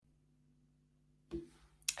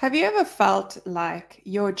Have you ever felt like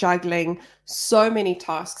you're juggling so many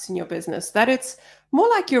tasks in your business that it's more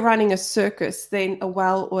like you're running a circus than a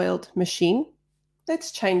well oiled machine?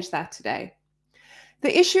 Let's change that today.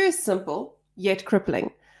 The issue is simple, yet crippling.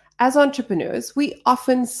 As entrepreneurs, we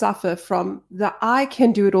often suffer from the I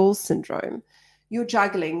can do it all syndrome. You're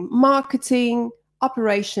juggling marketing,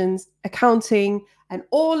 operations, accounting, and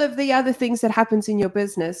all of the other things that happens in your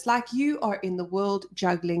business like you are in the world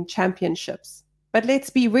juggling championships. But let's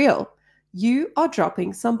be real, you are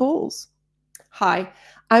dropping some balls. Hi,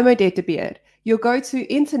 I'm Odette Beard, your go-to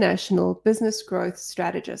international business growth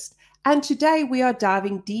strategist. And today we are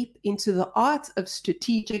diving deep into the art of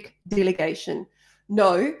strategic delegation.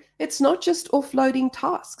 No, it's not just offloading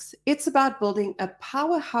tasks. It's about building a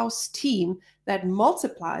powerhouse team that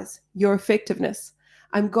multiplies your effectiveness.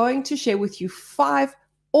 I'm going to share with you 5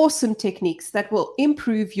 awesome techniques that will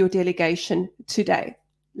improve your delegation today.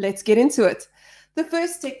 Let's get into it. The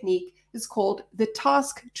first technique is called the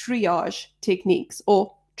task triage techniques,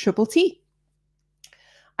 or triple T.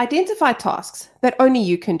 Identify tasks that only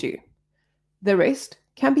you can do. The rest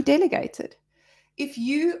can be delegated. If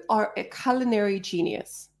you are a culinary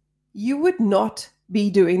genius, you would not be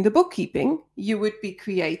doing the bookkeeping. You would be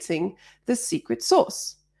creating the secret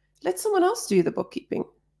sauce. Let someone else do the bookkeeping.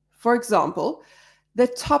 For example, the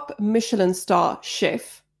top Michelin star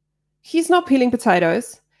chef, he's not peeling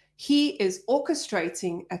potatoes. He is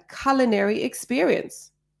orchestrating a culinary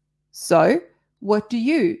experience. So, what do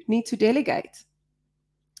you need to delegate?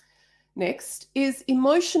 Next is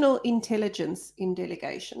emotional intelligence in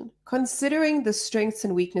delegation, considering the strengths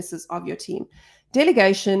and weaknesses of your team.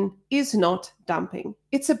 Delegation is not dumping.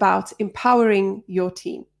 It's about empowering your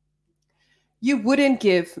team. You wouldn't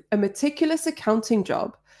give a meticulous accounting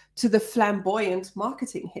job to the flamboyant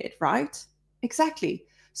marketing head, right? Exactly.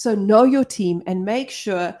 So know your team and make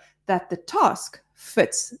sure that the task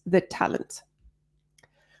fits the talent.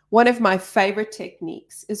 One of my favorite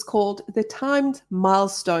techniques is called the timed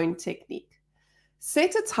milestone technique.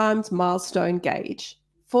 Set a timed milestone gauge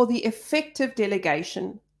for the effective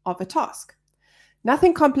delegation of a task.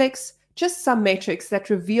 Nothing complex, just some metrics that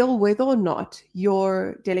reveal whether or not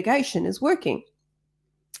your delegation is working.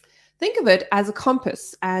 Think of it as a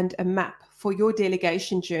compass and a map for your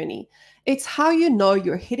delegation journey. It's how you know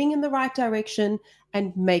you're heading in the right direction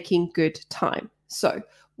and making good time. So,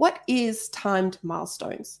 what is timed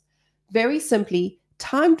milestones? Very simply,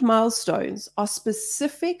 timed milestones are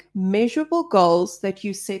specific, measurable goals that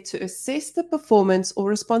you set to assess the performance or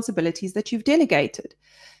responsibilities that you've delegated.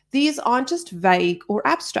 These aren't just vague or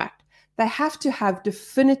abstract. They have to have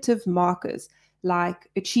definitive markers like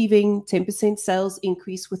achieving 10% sales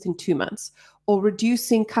increase within 2 months or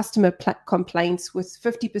reducing customer complaints with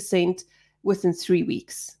 50% within 3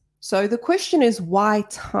 weeks. So the question is, why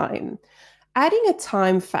time? Adding a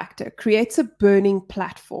time factor creates a burning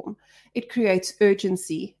platform. It creates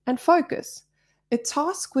urgency and focus. A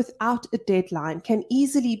task without a deadline can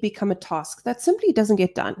easily become a task that simply doesn't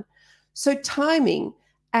get done. So timing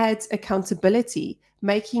adds accountability,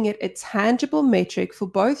 making it a tangible metric for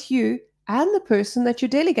both you and the person that you're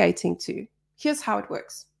delegating to. Here's how it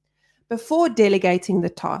works. Before delegating the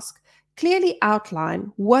task, clearly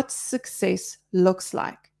outline what success looks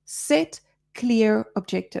like. Set clear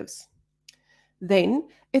objectives. Then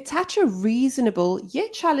attach a reasonable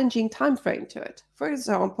yet challenging time frame to it. For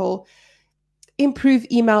example, improve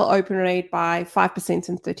email open rate by 5%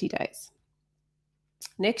 in 30 days.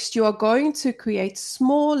 Next, you are going to create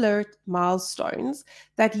smaller milestones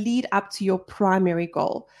that lead up to your primary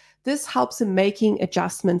goal. This helps in making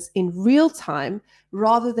adjustments in real time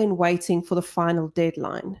rather than waiting for the final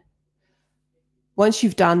deadline. Once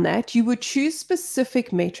you've done that, you would choose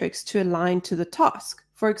specific metrics to align to the task.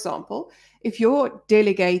 For example, if you're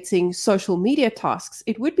delegating social media tasks,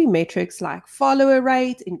 it would be metrics like follower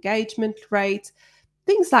rate, engagement rate,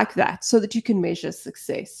 things like that, so that you can measure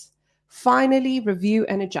success. Finally, review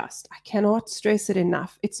and adjust. I cannot stress it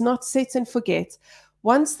enough. It's not set and forget.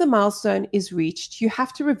 Once the milestone is reached, you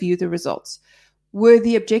have to review the results. Were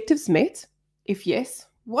the objectives met? If yes,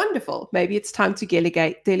 wonderful. Maybe it's time to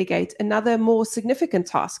delegate another more significant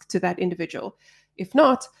task to that individual. If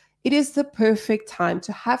not, it is the perfect time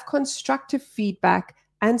to have constructive feedback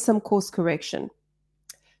and some course correction.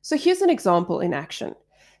 So here's an example in action.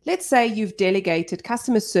 Let's say you've delegated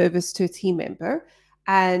customer service to a team member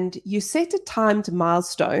and you set a timed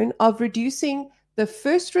milestone of reducing the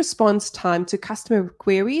first response time to customer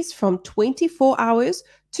queries from 24 hours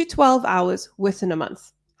to 12 hours within a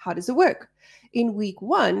month. How does it work? In week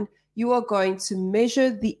 1, you are going to measure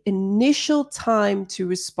the initial time to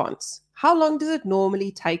response. How long does it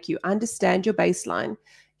normally take you? Understand your baseline.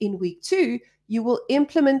 In week 2, you will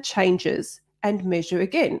implement changes and measure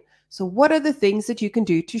again. So, what are the things that you can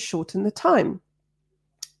do to shorten the time?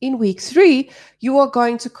 In week 3, you are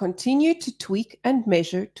going to continue to tweak and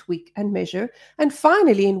measure, tweak and measure. And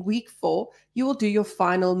finally, in week 4, you will do your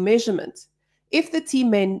final measurement. If the team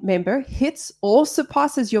member hits or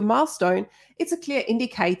surpasses your milestone, it's a clear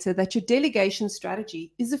indicator that your delegation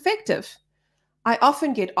strategy is effective. I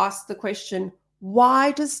often get asked the question,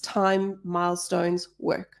 why does time milestones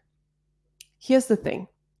work? Here's the thing.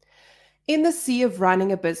 In the sea of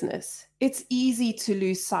running a business, it's easy to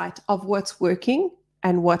lose sight of what's working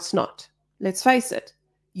and what's not. Let's face it,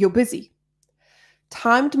 you're busy.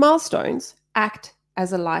 Timed milestones act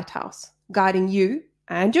as a lighthouse, guiding you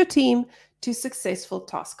and your team to successful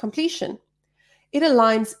task completion. It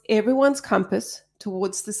aligns everyone's compass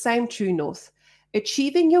towards the same true north,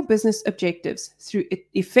 achieving your business objectives through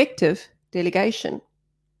effective delegation.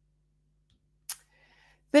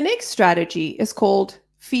 The next strategy is called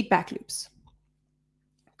feedback loops.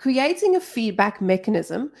 Creating a feedback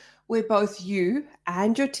mechanism where both you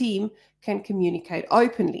and your team can communicate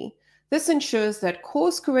openly. This ensures that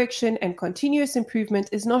course correction and continuous improvement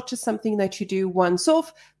is not just something that you do once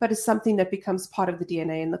off, but is something that becomes part of the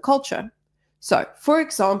DNA and the culture. So, for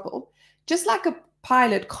example, just like a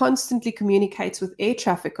pilot constantly communicates with air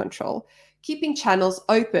traffic control, keeping channels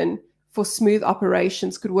open for smooth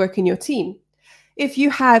operations could work in your team. If you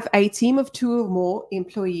have a team of 2 or more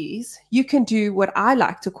employees, you can do what I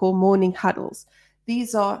like to call morning huddles.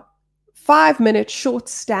 These are 5-minute short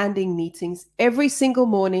standing meetings every single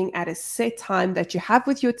morning at a set time that you have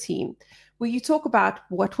with your team, where you talk about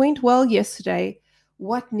what went well yesterday,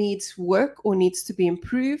 what needs work or needs to be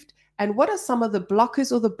improved, and what are some of the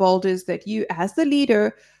blockers or the boulders that you as the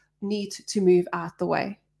leader need to move out the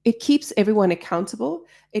way. It keeps everyone accountable,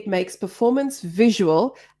 it makes performance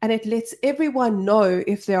visual, and it lets everyone know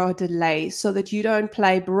if there are delays so that you don't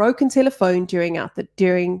play broken telephone during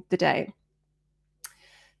the day.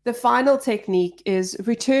 The final technique is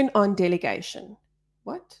return on delegation.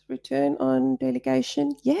 What? Return on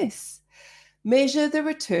delegation? Yes. Measure the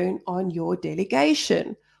return on your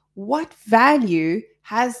delegation. What value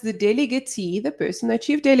has the delegatee, the person that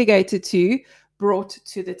you've delegated to, brought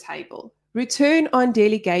to the table? Return on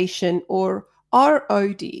delegation, or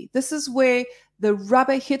ROD. This is where the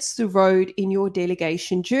rubber hits the road in your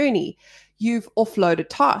delegation journey. You've offloaded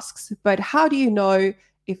tasks, but how do you know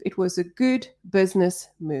if it was a good business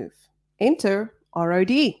move? Enter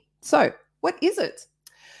ROD. So, what is it?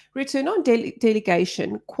 Return on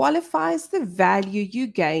delegation qualifies the value you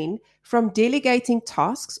gain from delegating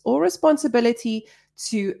tasks or responsibility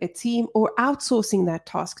to a team or outsourcing that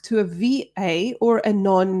task to a VA or a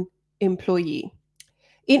non-employee.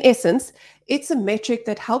 In essence, it's a metric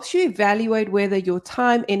that helps you evaluate whether your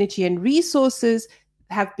time, energy, and resources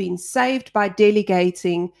have been saved by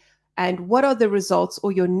delegating and what are the results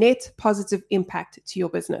or your net positive impact to your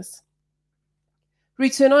business.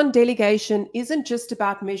 Return on delegation isn't just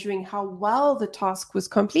about measuring how well the task was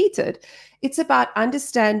completed. It's about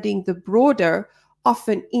understanding the broader,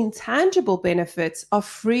 often intangible benefits of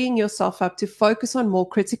freeing yourself up to focus on more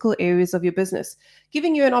critical areas of your business,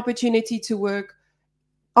 giving you an opportunity to work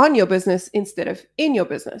on your business instead of in your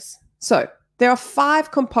business. So there are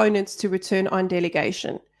 5 components to return on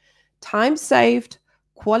delegation: time saved,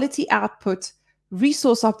 quality output,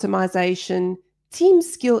 resource optimization, team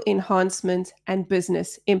skill enhancement, and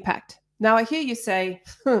business impact. Now, I hear you say,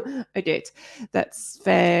 Odette, that's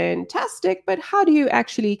fantastic, but how do you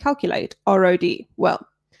actually calculate ROD? Well,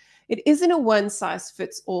 it isn't a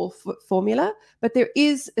one-size-fits-all formula, but there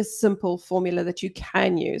is a simple formula that you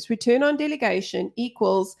can use. Return on delegation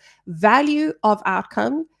equals value of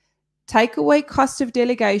outcome, take away cost of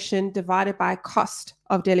delegation divided by cost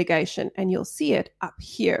of delegation, and you'll see it up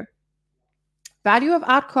here. Value of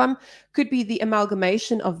outcome could be the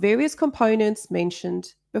amalgamation of various components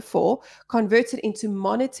mentioned before, converted into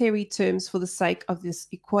monetary terms for the sake of this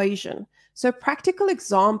equation. So, a practical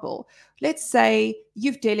example, let's say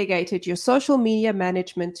you've delegated your social media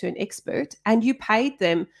management to an expert and you paid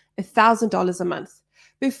them $1,000 a month.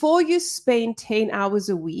 Before you spend 10 hours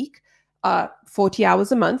a week, 40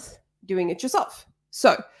 hours a month doing it yourself.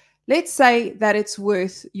 So, let's say that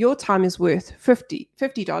your time is worth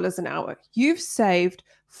 $50 an hour. You've saved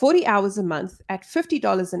 40 hours a month at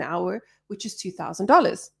 $50 an hour, which is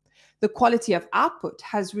 $2,000. The quality of output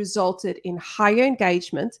has resulted in higher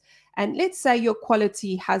engagement, and let's say your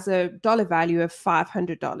quality has a dollar value of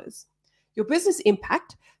 $500. Your business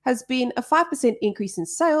impact has been a 5% increase in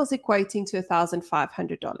sales, equating to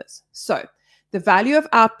 $1,500. So the value of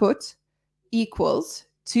output equals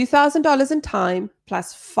 $2,000 in time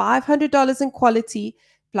plus $500 in quality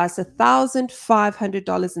plus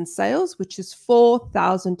 $1,500 in sales, which is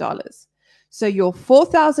 $4,000. So your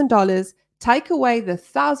 $4,000, take away the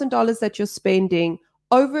 $1,000 that you're spending,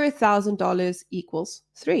 over $1,000 equals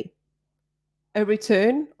 3. A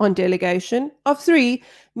return on delegation of 3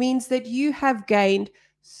 means that you have gained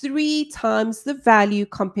 3 times the value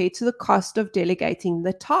compared to the cost of delegating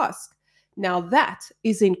the task. Now that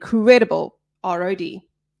is incredible ROD.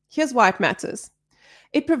 Here's why it matters.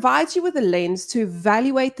 It provides you with a lens to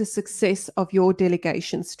evaluate the success of your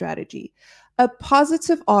delegation strategy. A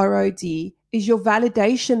positive ROD is your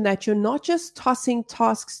validation that you're not just tossing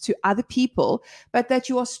tasks to other people, but that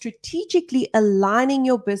you are strategically aligning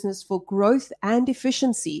your business for growth and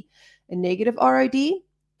efficiency. A negative ROD,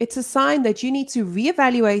 it's a sign that you need to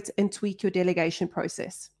reevaluate and tweak your delegation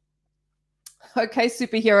process. Okay,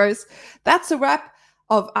 superheroes, that's a wrap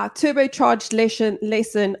of our turbocharged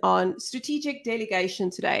lesson on strategic delegation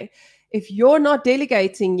today. If you're not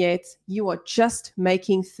delegating yet, you are just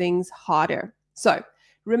making things harder. So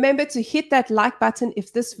remember to hit that like button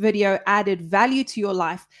if this video added value to your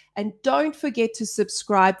life, and don't forget to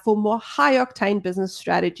subscribe for more high-octane business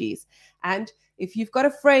strategies. And if you've got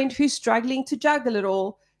a friend who's struggling to juggle it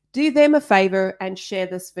all, do them a favor and share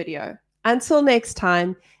this video. Until next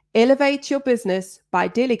time, elevate your business by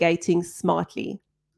delegating smartly.